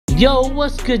Yo,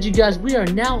 what's good, you guys? We are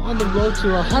now on the road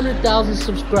to 100,000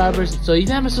 subscribers. So if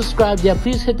you haven't subscribed yet,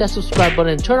 please hit that subscribe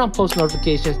button and turn on post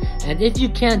notifications. And if you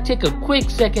can, take a quick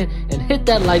second and hit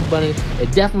that like button.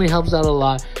 It definitely helps out a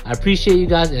lot. I appreciate you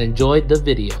guys and enjoyed the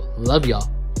video. Love y'all.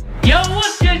 Yo,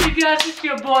 what's good, you guys? It's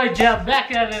your boy Jeff, back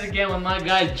at it again with my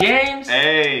guy James.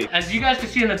 Hey. As you guys can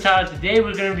see in the title, today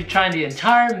we're going to be trying the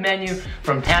entire menu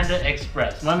from Panda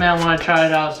Express. My man wanted to try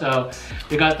it out, so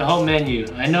we got the whole menu.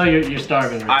 I know you're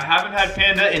starving. Right? I haven't had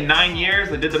Panda in 9 years.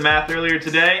 I did the math earlier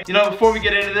today. You know, before we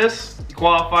get into this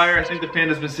qualifier, I think the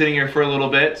Panda's been sitting here for a little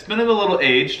bit. It's been a little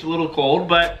aged, a little cold,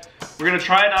 but we're gonna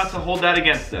try not to hold that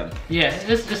against them. Yeah,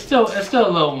 it's still a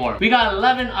little warm. We got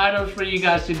 11 items for you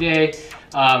guys today.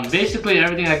 Basically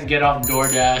everything I can get off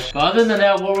DoorDash. But other than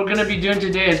that, what we're gonna be doing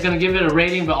today is gonna give it a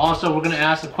rating, but also we're gonna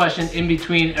ask a question in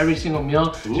between every single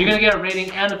meal. So you're gonna get a rating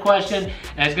and a question,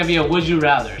 and it's gonna be a would you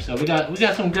rather. So we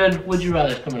got some good would you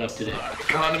rathers coming up today.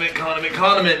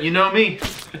 Condiment, you know me.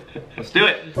 Let's do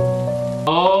it.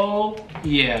 Oh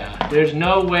yeah, there's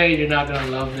no way you're not gonna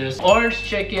love this. Orange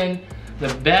chicken. One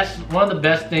of the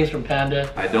best things from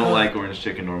Panda. I don't like orange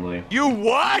chicken normally. You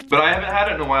what? But I haven't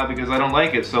had it in a while because I don't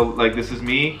like it. So like this is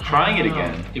me trying it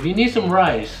again. If you need some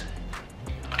rice,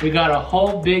 we got a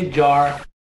whole big jar.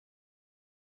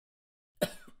 You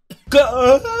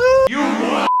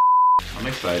what? I'm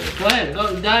excited. Go ahead,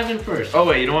 go dive in first. Oh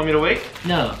wait, you don't want me to wait?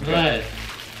 No, go ahead.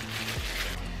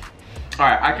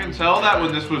 Alright, I can tell that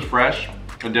when this was fresh,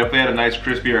 it definitely had a nice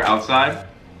crispier outside.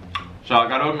 So I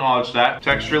gotta acknowledge that.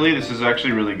 Texturally, this is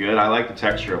actually really good. I like the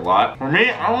texture a lot. For me,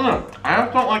 I don't know. I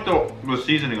just don't like the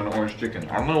seasoning on the orange chicken.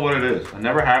 I don't know what it is. I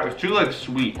never had it. It's too like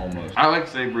sweet almost. I like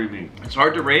savory meat. It's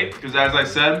hard to rate because as I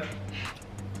said,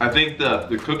 I think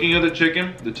the cooking of the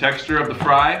chicken, the texture of the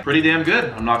fry, pretty damn good.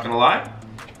 I'm not gonna lie.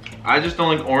 I just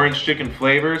don't like orange chicken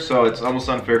flavor, so it's almost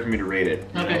unfair for me to rate it.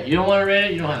 Okay, you don't want to rate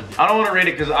it? You don't have to. I don't want to rate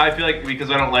it because I feel like because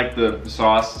I don't like the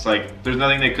sauce, it's like there's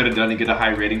nothing they could have done to get a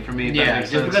high rating for me. If that makes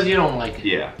just sense. because you don't like it.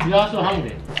 Yeah. You're also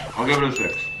hungry. I'll give it a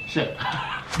 6. Shit.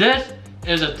 This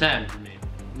is a 10 for me.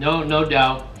 No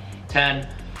doubt. 10.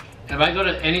 If I go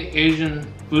to any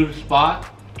Asian food spot,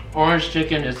 orange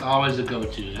chicken is always a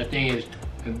go-to. That thing is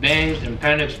it bangs and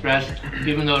Panda Express,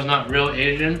 even though it's not real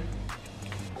Asian,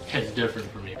 it's different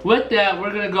for me. With that,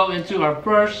 we're gonna go into our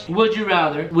first would you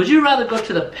rather. Would you rather go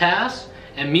to the past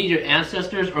and meet your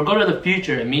ancestors, or go to the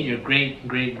future and meet your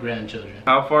great-great-grandchildren?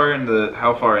 How far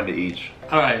into each?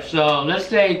 Alright, so let's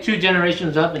say 2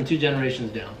 generations up and 2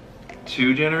 generations down.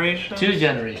 2 generations? 2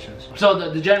 generations.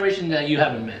 So the generation that you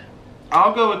haven't met.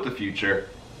 I'll go with the future.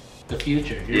 The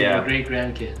future? Your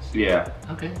great-grandkids? Yeah.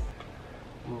 Okay.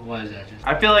 Why is that?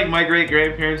 I feel like my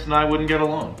great-grandparents and I wouldn't get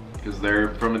along because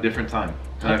they're from a different time.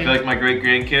 And I feel like my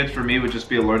great-grandkids for me would just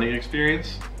be a learning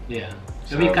experience. Yeah.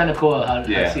 It'd be kind of cool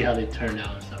to see how they turn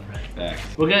out and stuff, right?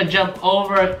 Thanks. We're gonna jump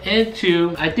over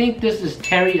into, I think this is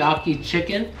teriyaki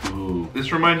chicken. Ooh.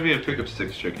 This reminds me of pickup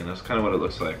sticks chicken. That's kind of what it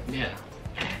looks like. Yeah.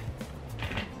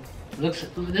 This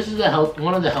is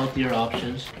one of the healthier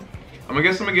options. I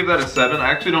guess I'm gonna give that a 7. I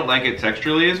actually don't like it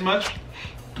texturally as much.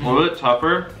 A little bit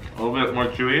tougher, a little bit more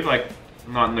chewy, like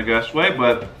not in the best way,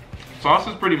 but sauce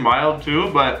is pretty mild too,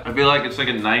 but I feel like it's like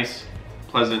a nice,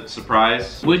 pleasant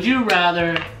surprise. Would you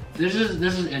rather, this is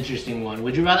an interesting one.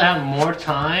 Would you rather have more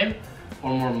time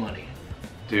or more money?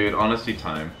 Dude, honestly,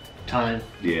 time. Time?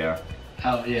 Yeah.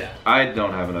 Oh, yeah. I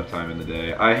don't have enough time in the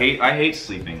day. I hate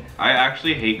sleeping. I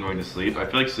actually hate going to sleep. I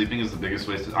feel like sleeping is the biggest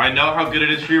waste. I know how good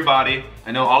it is for your body.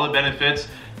 I know all the benefits.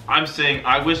 I'm saying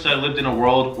I wish I lived in a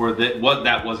world where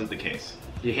that wasn't the case.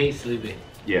 You hate sleeping?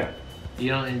 Yeah. You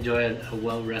don't enjoy a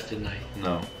well-rested night?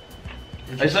 No.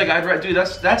 It's like, dude,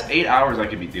 that's 8 hours I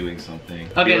could be doing something.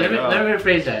 Okay, let me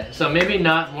rephrase that. So maybe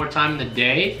not more time in the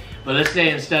day, but let's say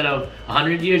instead of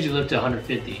 100 years, you live to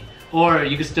 150. Or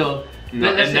you could still...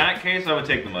 No, in that case, I would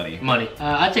take the money. Money.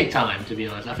 I take time, to be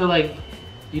honest. I feel like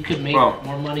you could make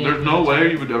more money. There's no way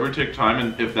you would ever take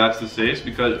time if that's the case,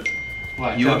 because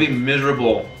what, you would be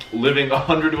miserable living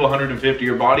 100 to 150.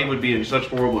 Your body would be in such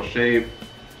horrible shape.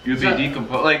 You'd be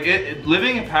decomposed. Like,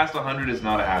 living past 100 is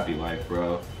not a happy life,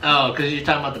 bro. Oh, because you're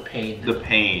talking about the pain. The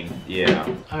pain,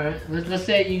 yeah. Alright, let's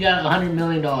say you got $100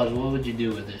 million. What would you do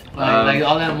with it? Like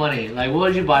all that money. Like, what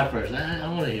would you buy first? I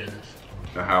want to hear this.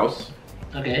 A house.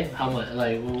 Okay, how much?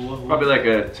 Like, what? Probably like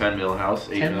a 10 mil house,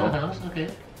 8 10 mil. house, okay.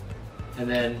 And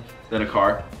then? Then a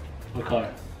car. What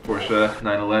car? Porsche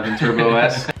 911 Turbo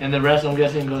S. And the rest, I'm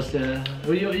guessing, goes to,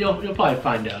 well, you'll probably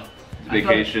find out.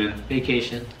 Vacation.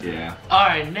 Vacation. Yeah.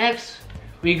 Alright, next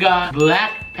we got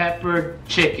black pepper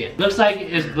chicken. Looks like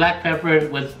it's black pepper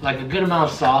with like a good amount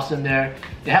of sauce in there.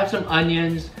 They have some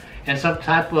onions and some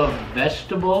type of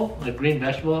vegetable, a green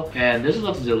vegetable, and this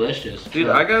looks delicious. Dude,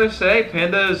 I gotta say,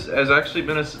 Panda has actually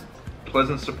been a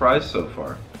pleasant surprise so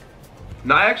far.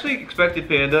 Now, I actually expected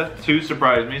Panda to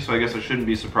surprise me, so I guess I shouldn't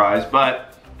be surprised,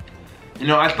 but, you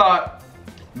know, I thought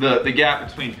the gap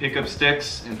between pickup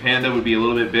sticks and Panda would be a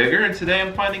little bit bigger, and today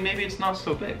I'm finding maybe it's not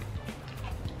so big.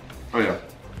 Oh yeah,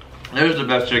 there's the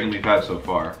best chicken we've had so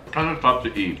far. Kind of tough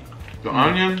to eat. The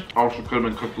onion also could have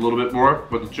been cooked a little bit more,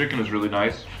 but the chicken is really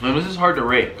nice. And this is hard to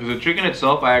rate, because the chicken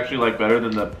itself I actually like better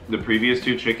than the previous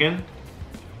two chicken.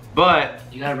 But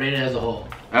you gotta rate it as a whole.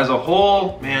 As a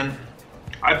whole, man,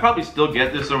 I'd probably still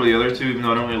get this over the other two, even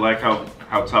though I don't really like how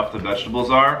tough the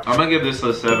vegetables are. I'm gonna give this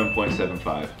a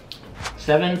 7.75.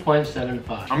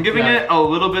 7.75. I'm giving it a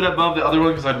little bit above the other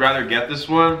one because I'd rather get this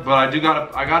one, but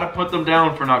I gotta put them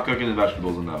down for not cooking the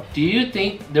vegetables enough. Do you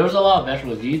think there was a lot of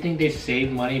vegetables? Do you think they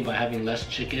saved money by having less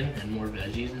chicken and more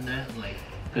veggies in that? Like,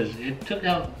 because it took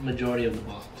out majority of the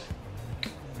box.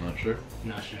 Not sure.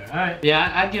 Not sure. All right.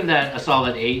 Yeah, I'd give that a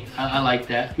solid 8. I like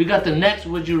that. We got the next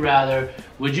would you rather.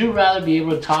 Would you rather be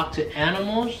able to talk to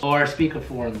animals or speak a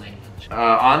foreign language?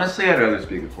 Honestly, I'd rather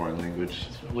speak a foreign language.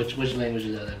 Which language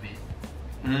would that be?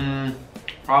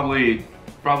 Probably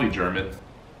German.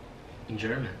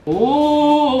 German.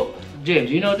 Ooh, James,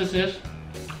 do you know what this is?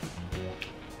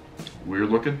 Weird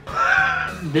looking.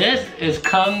 This is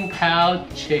Kung Pao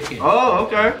chicken. Oh,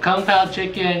 okay. Kung Pao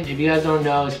chicken, if you guys don't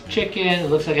know, it's chicken.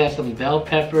 It looks like it has some bell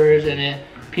peppers in it,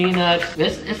 peanuts.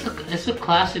 It's a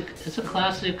classic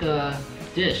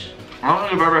dish. I don't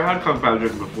think I've ever had Kung Pao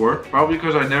chicken before. Probably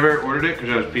because I never ordered it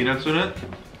because it has peanuts in it.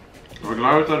 Like,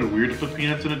 I always thought it was weird to put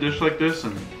peanuts in a dish like this,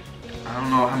 and I don't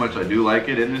know how much I do like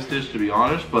it in this dish, to be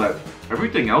honest, but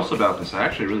everything else about this I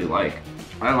actually really like.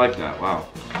 I like that, wow.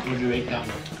 Would you rate that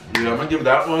one? Yeah, I'm gonna give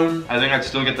that one. I think I'd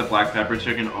still get the black pepper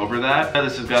chicken over that.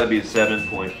 This has gotta be a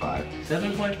 7.5.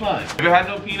 7.5. If it had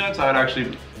no peanuts, I would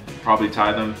actually probably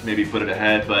tie them, maybe put it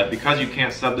ahead, but because you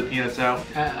can't sub the peanuts out.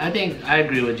 I think I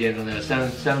agree with James on that.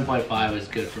 7.5 is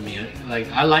good for me.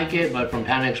 Like, I like it, but from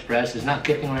Panda Express, it's not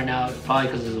kicking right now, probably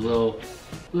because it's a little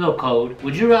cold.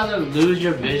 Would you rather lose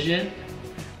your vision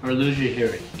or lose your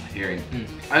hearing? Hearing.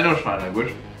 I know sign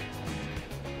language.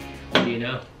 What do you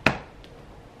know?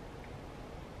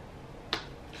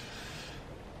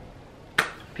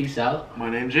 Peace out.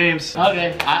 My name's James.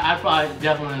 Okay, I probably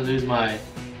definitely lose my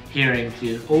hearing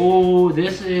too. Oh,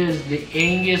 this is the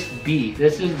Angus beef.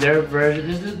 This is their version.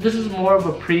 This is more of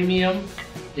a premium.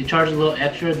 They charge a little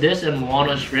extra. This and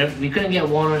walnut shrimp. We couldn't get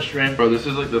walnut shrimp. Bro, this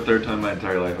is like the third time in my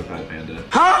entire life I've had Panda.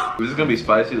 Huh? Is this gonna be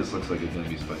spicy? This looks like it's gonna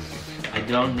be spicy. I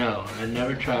don't know. I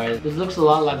never tried. This looks a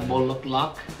lot like bolok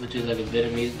lak, which is like a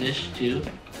Vietnamese dish too.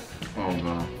 Oh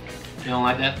no. You don't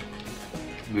like that?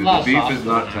 Dude, the beef is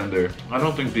not tender. I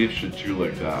don't think beef should chew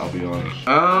like that, I'll be honest.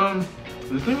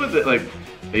 The thing with it, like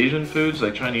Asian foods,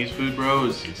 like Chinese food, bro,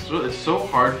 is it's so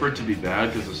hard for it to be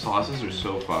bad because the sauces are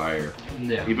so fire.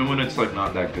 Yeah. Even when it's like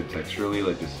not that good texturally,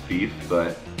 like this beef,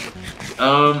 but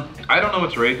I don't know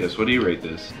what to rate this. What do you rate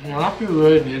this? Well, I feel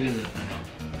really big in it.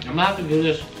 I'm gonna have to give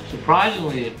this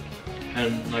surprisingly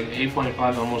and like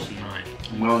 8.5, almost a 9.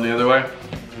 Well, the other way,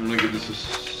 I'm gonna give this a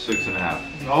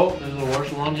 6.5. Oh, this is the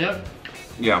worst one yet?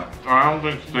 Yeah, I don't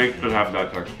think steak should have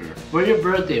that texture. For your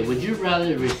birthday, would you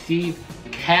rather receive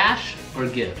cash or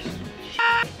gifts?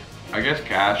 I guess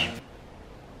cash.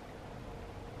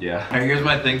 Yeah. And here's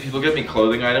my thing, people get me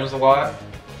clothing items a lot.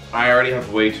 I already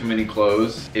have way too many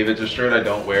clothes. If it's a shirt I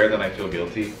don't wear, then I feel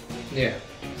guilty. Yeah.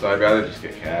 So I'd rather just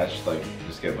get cash, like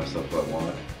just get myself what I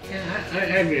want. Yeah, I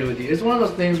agree with you. It's one of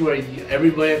those things where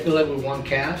everybody, I feel like, would want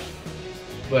cash,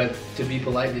 but to be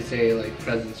polite, they say like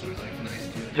presents are like nice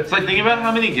too. It's like, think about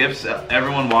how many gifts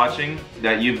everyone watching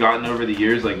that you've gotten over the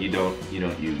years, like you don't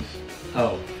use.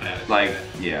 Oh, fast. Like,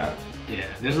 yeah. Yeah,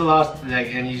 there's a lot,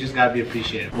 like, and you just gotta be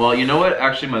appreciative. Well, you know what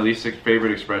actually my least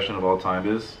favorite expression of all time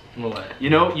is? What? You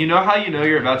know how you know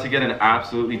you're about to get an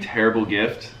absolutely terrible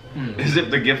gift? Is if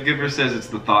the gift giver says it's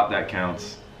the thought that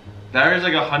counts. There is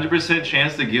like 100%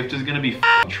 chance the gift is gonna be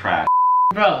trash.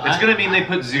 Bro, it's gonna mean they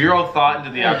put zero thought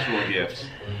into the actual gift.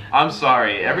 I'm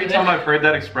sorry, every time I've heard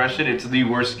that expression, it's the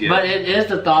worst gift. But it is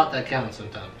the thought that counts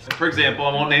sometimes. For example,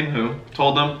 I won't name who,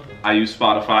 told them I use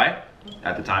Spotify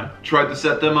at the time. Tried to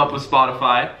set them up with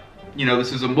Spotify. You know,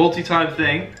 this is a multi-time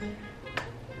thing.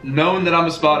 Knowing that I'm a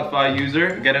Spotify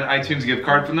user, get an iTunes gift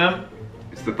card from them,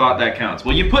 it's the thought that counts.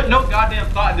 Well, you put no goddamn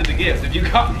thought into the gift. If you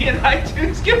got me an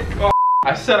iTunes gift card,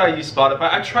 I said I use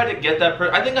Spotify. I tried to get that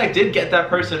person. I think I did get that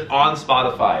person on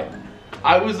Spotify.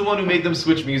 I was the one who made them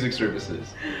switch music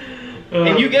services.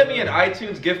 And you get me an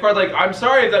iTunes gift card, like, I'm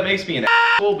sorry if that makes me an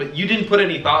asshole, but you didn't put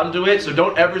any thought into it, so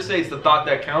don't ever say it's the thought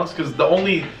that counts, because the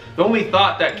only The only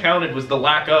thought that counted was the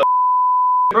lack of.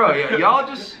 Bro, y'all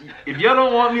just, if y'all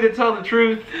don't want me to tell the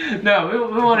truth. No,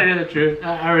 we want to hear the truth.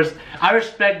 I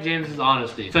respect James's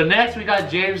honesty. So next we got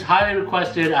James highly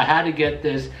requested. I had to get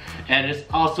this, and it's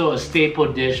also a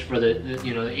staple dish for the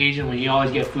Asian when you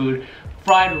always get food.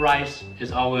 Fried rice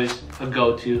is always a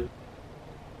go-to.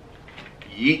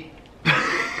 Yeet.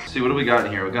 See, what do we got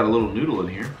in here? We got a little noodle in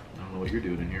here. I don't know what you're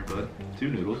doing in here, bud. 2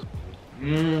 noodles.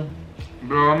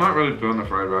 Bro, I'm not really feeling the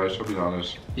fried rice, I'll be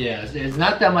honest. Yeah, it's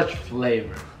not that much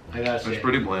flavor, I gotta say. It's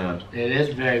pretty bland. It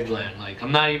is very bland. Like,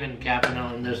 I'm not even capping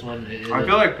on this one. I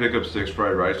feel like Pickup Sticks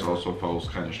fried rice also falls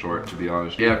kind of short, to be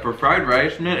honest. Yeah, for fried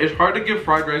rice, man, it's hard to give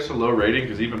fried rice a low rating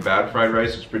because even bad fried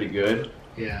rice is pretty good.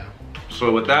 Yeah.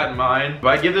 So with that in mind, if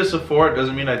I give this a 4, it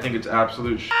doesn't mean I think it's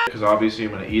absolute shit, because obviously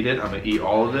I'm gonna eat it. I'm gonna eat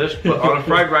all of this. But on a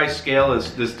fried rice scale,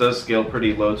 this does scale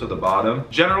pretty low to the bottom.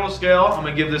 General scale, I'm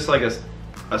gonna give this like a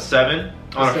 7.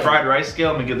 On a fried rice scale,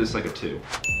 I'm gonna give this like a 2.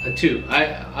 A 2.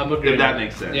 I'm agreeing. If that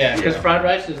makes sense. Yeah, because fried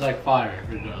rice is like fire,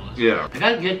 regardless. Yeah. I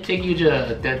gotta take you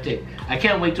to authentic. I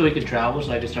can't wait till we can travel,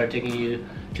 so I can start taking you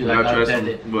to like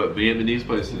authentic. What, Vietnamese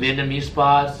places? Vietnamese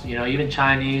spots, even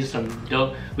Chinese, some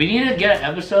dope. We need to get an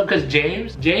episode because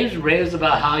James raves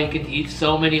about how you can eat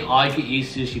so many all-you-can-eat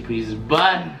sushi pieces,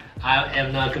 but I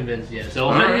am not convinced yet. So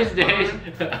one of these days,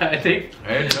 I think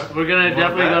we're gonna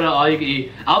definitely go to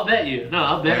all-you-can-eat. I'll bet you. No,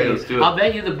 I'll bet you. Let's do it. I'll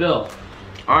bet you the bill.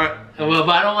 All right. Well,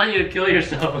 but I don't want you to kill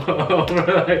yourself.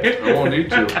 I won't need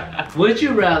to. Would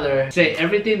you rather say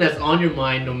everything that's on your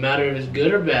mind, no matter if it's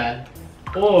good or bad,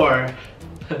 or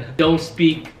don't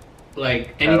speak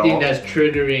like anything that's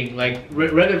triggering, like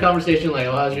regular conversation, like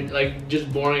how's your, like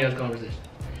just boring ass conversation.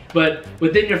 But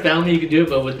within your family, you can do it,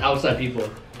 but with outside people,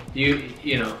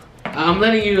 you know. I'm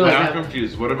letting you like. I'm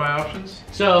confused. What are my options?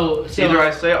 So either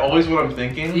I say always what I'm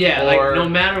thinking. Yeah, or... like no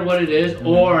matter what it is,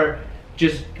 or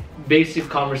just basic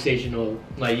conversational.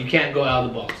 Like you can't go out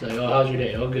of the box. Like, oh, how's your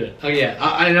day? Oh, good. Oh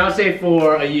yeah. And I'll say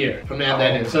for a year. I'm gonna add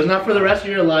that in. So it's not for the rest of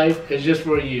your life. It's just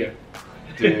for a year.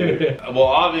 Dude. Well,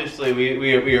 obviously,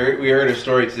 we heard a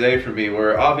story today from me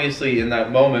where obviously in that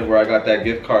moment where I got that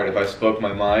gift card, if I spoke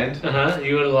my mind,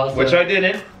 you would have lost. Which I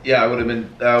didn't. Yeah, I would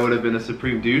have been a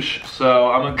supreme douche.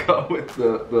 So I'm gonna go with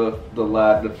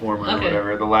the former or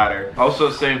whatever, the latter.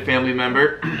 Also, same family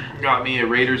member got me a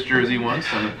Raiders jersey once.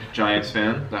 I'm a Giants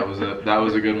fan. That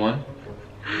was a good one.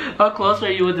 How close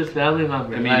are you with this family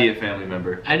member? Immediate family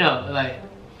member. I know. Like,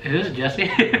 is this Jesse?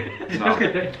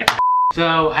 No.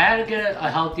 So I had to get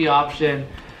a healthy option.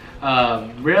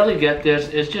 Rarely get this.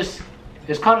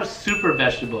 It's called a super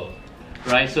vegetable,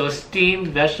 right? So it's steamed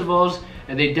vegetables,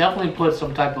 and they definitely put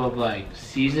some type of like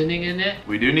seasoning in it.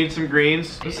 We do need some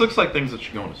greens. This looks like things that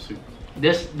should go in a soup.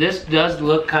 This does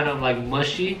look kind of like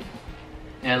mushy,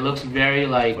 and it looks very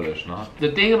like. But it's not.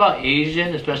 The thing about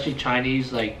Asian, especially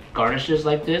Chinese, like garnishes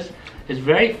like this, is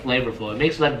very flavorful. It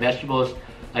makes like vegetables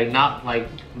like not like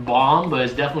bomb, but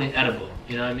it's definitely edible.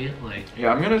 You know what I mean? Like.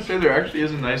 Yeah, I'm gonna say there actually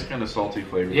is a nice kind of salty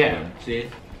flavor to them. See?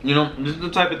 You know, this is the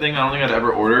type of thing I don't think I'd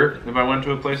ever order if I went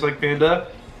to a place like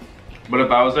Panda. But if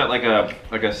I was at like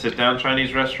a sit-down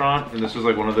Chinese restaurant and this was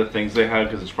like one of the things they had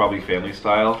because it's probably family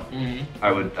style,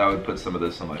 I would put some of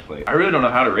this on my plate. I really don't know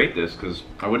how to rate this because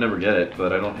I would never get it,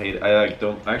 but I don't hate it. I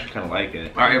actually kind of like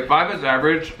it. All right, if 5 is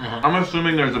average, I'm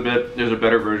assuming there's a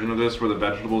better version of this where the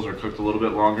vegetables are cooked a little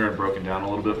bit longer and broken down a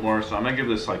little bit more. So I'm gonna give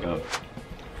this like a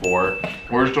 4.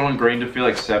 We're still ingrained to feel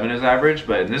like 7 is average,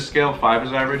 but in this scale, 5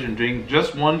 is average, and being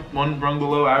just one rung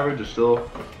below average is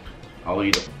still, I'll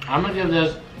eat it. I'm gonna give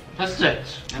this a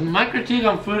 6. And my critique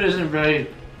on food isn't very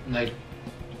like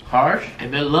harsh.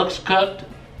 If it looks cooked,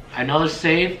 I know it's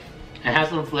safe, it has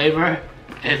some flavor,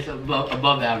 it's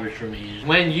above average for me.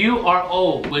 When you are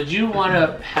old, would you want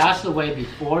to pass away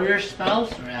before your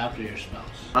spouse or after your spouse?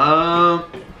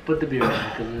 Put the beer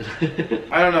down.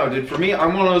 I don't know, dude. For me,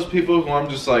 I'm one of those people who I'm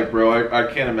just like, bro,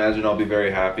 I can't imagine I'll be very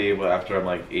happy after I'm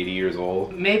like 80 years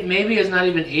old. Maybe it's not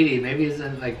even 80. Maybe it's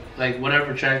in like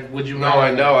whatever track. Would you? No, I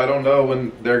know. I don't know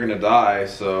when they're gonna die.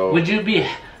 So. Would you be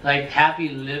like happy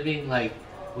living like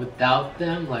without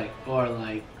them, or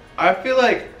like? I feel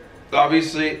like,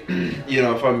 obviously, you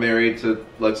know, if I'm married to,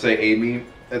 let's say, Amy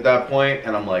at that point,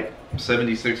 and I'm like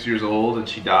 76 years old and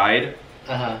she died.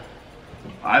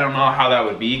 I don't know how that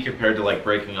would be compared to like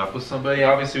breaking up with somebody.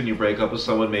 Obviously when you break up with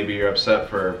someone, maybe you're upset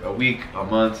for a week, a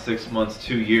month, 6 months,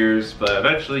 2 years, but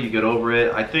eventually you get over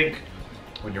it. I think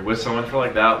when you're with someone for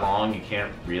like that long, you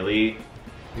can't really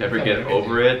ever get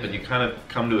over it, but you kind of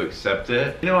come to accept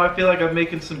it. You know, I feel like I'm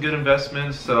making some good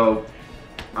investments, so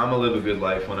I'm gonna live a good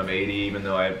life when I'm 80, even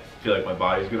though I feel like my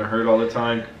body's gonna hurt all the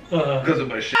time because of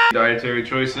my dietary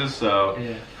choices, so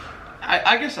yeah.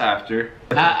 I guess after.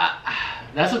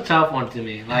 That's a tough one to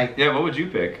me. Like, yeah, what would you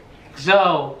pick?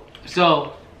 So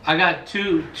I got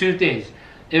two things.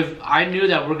 If I knew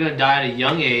that we're gonna die at a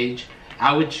young age,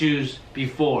 I would choose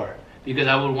before because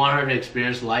I would want her to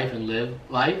experience life and live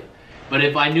life. But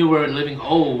if I knew we were living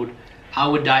old, I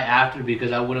would die after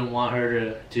because I wouldn't want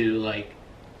her to like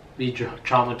be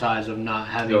traumatized of not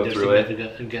having their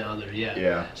significant other.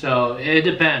 Yeah. So it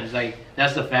depends. Like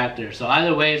that's the factor. So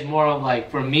either way, it's more of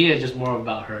like for me, it's just more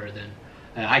about her than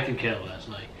I can care less.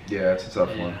 Like yeah, it's a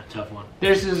tough one. Tough one.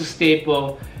 This is a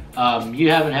staple. You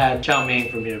haven't had chow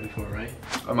mein from here before, right?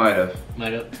 I might have.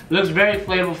 Might have. Looks very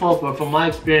flavorful, but from my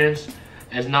experience,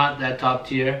 it's not that top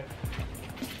tier.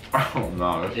 Oh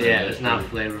no. Yeah, it's not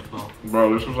flavorful.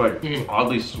 Bro, this was like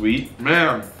oddly sweet.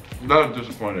 Man, that was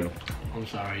disappointing. I'm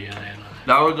sorry, yeah.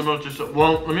 That was the most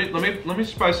well, let me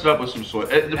spice it up with some soy.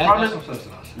 The problem is,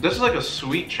 this is like a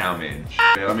sweet chow mein.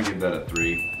 Man, I'm gonna give that a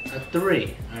 3. A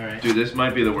 3, all right. Dude, this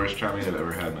might be the worst chow mein I've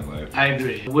ever had in my life. I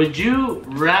agree. Would you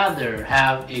rather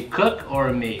have a cook or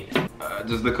a maid?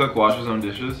 Does the cook wash his own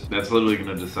dishes? That's literally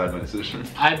gonna decide my decision.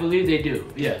 I believe they do,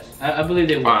 yes. I believe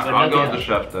they will. Alright, I'll go with the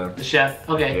chef then. The chef,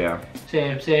 okay. Yeah.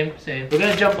 Same. We're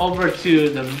gonna jump over to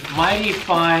the Mighty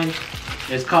Fine.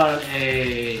 It's called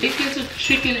I think it's a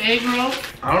chicken egg roll.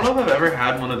 I don't know if I've ever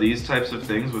had one of these types of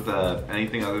things with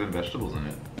anything other than vegetables in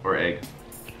it. Or egg.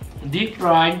 Deep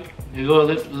fried. You go a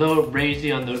little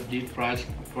brazy on the deep fried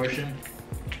portion.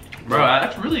 Bro,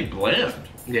 that's really bland.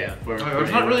 Yeah.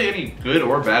 There's not really any good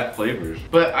or bad flavors.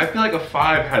 But I feel like a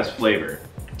 5 has flavor.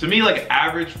 To me, like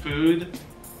average food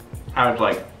has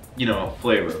like, you know,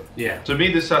 flavor. Yeah. To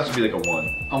me, this has to be like a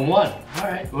 1. A 1.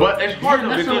 Alright. But it's hard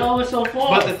that's so low, so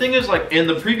far. But the thing is, like, in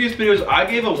the previous videos, I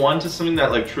gave a 1 to something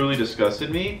that like truly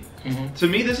disgusted me. To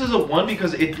me, this is a 1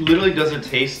 because it literally doesn't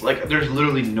taste, like, there's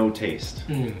literally no taste.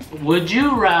 Would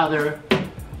you rather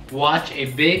watch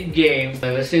a big game,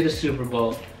 like let's say the Super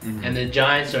Bowl, and the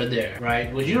Giants are there,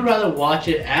 right? Would you rather watch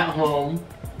it at home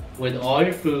with all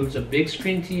your foods, a big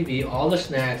screen TV, all the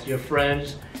snacks, your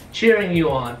friends cheering you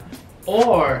on,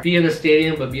 or be in the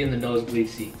stadium but be in the nosebleed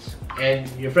seats? And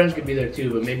your friends could be there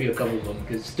too, but maybe a couple of them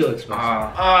because it's still expensive.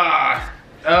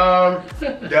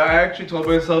 Yeah, I actually told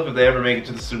myself if they ever make it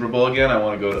to the Super Bowl again, I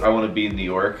want to be in New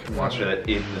York and watch it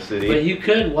in the city. But you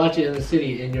could watch it in the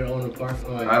city in your own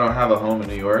apartment. I don't have a home in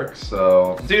New York,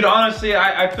 so dude, honestly,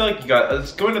 I feel like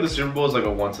going to the Super Bowl is like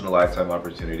a once in a lifetime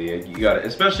opportunity. You got it,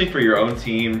 especially for your own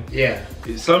team. Yeah.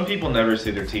 Some people never see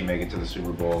their team make it to the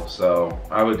Super Bowl, so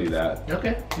I would do that.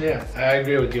 Okay. Yeah, I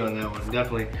agree with you on that one,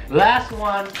 definitely. Last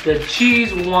one, the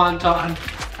cheese wonton.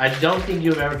 I don't think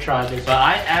you've ever tried this, but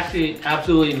I actually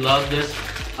absolutely love this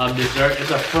dessert.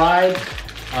 It's a fried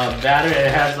batter and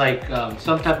it has like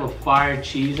some type of fried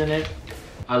cheese in it.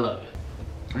 I love it.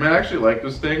 I mean, I actually like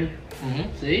this thing.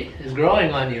 See? It's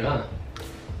growing on you, huh?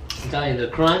 I'm telling you,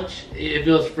 the crunch, it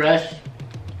feels fresh,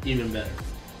 even better.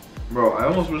 Bro, I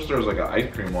almost wish there was like an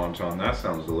ice cream wonton. That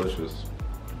sounds delicious.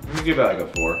 Let me give it like a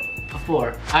 4. A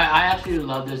 4. I actually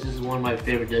love this. This is one of my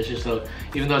favorite dishes. So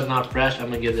even though it's not fresh, I'm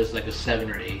gonna give this like a 7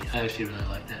 or 8. I actually really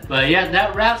like that. But yeah,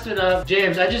 that wraps it up.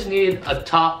 James, I just need a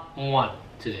top 1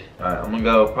 today. Alright, I'm gonna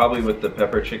go probably with the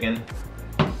pepper chicken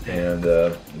and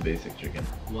the basic chicken.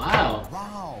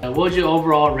 Wow. What would you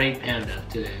overall rate Panda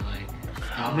today? Like,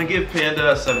 I'm gonna give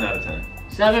Panda a 7 out of 10.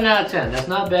 7 out of 10. That's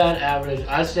not bad average.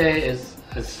 I say it's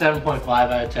a 7.5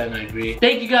 out of 10, I agree.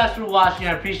 Thank you guys for watching.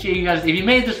 I appreciate you guys. If you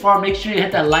made it this far, make sure you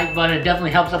hit that like button. It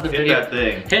definitely helps out the video. Hit that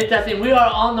thing. Hit that thing. We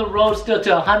are on the road still to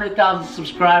 100,000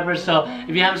 subscribers. So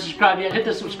if you haven't subscribed yet, hit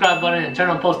the subscribe button and turn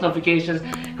on post notifications.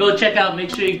 Go check out,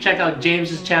 make sure you check out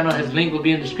James's channel. His link will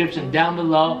be in the description down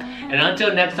below. And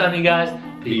until next time, you guys,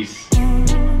 peace.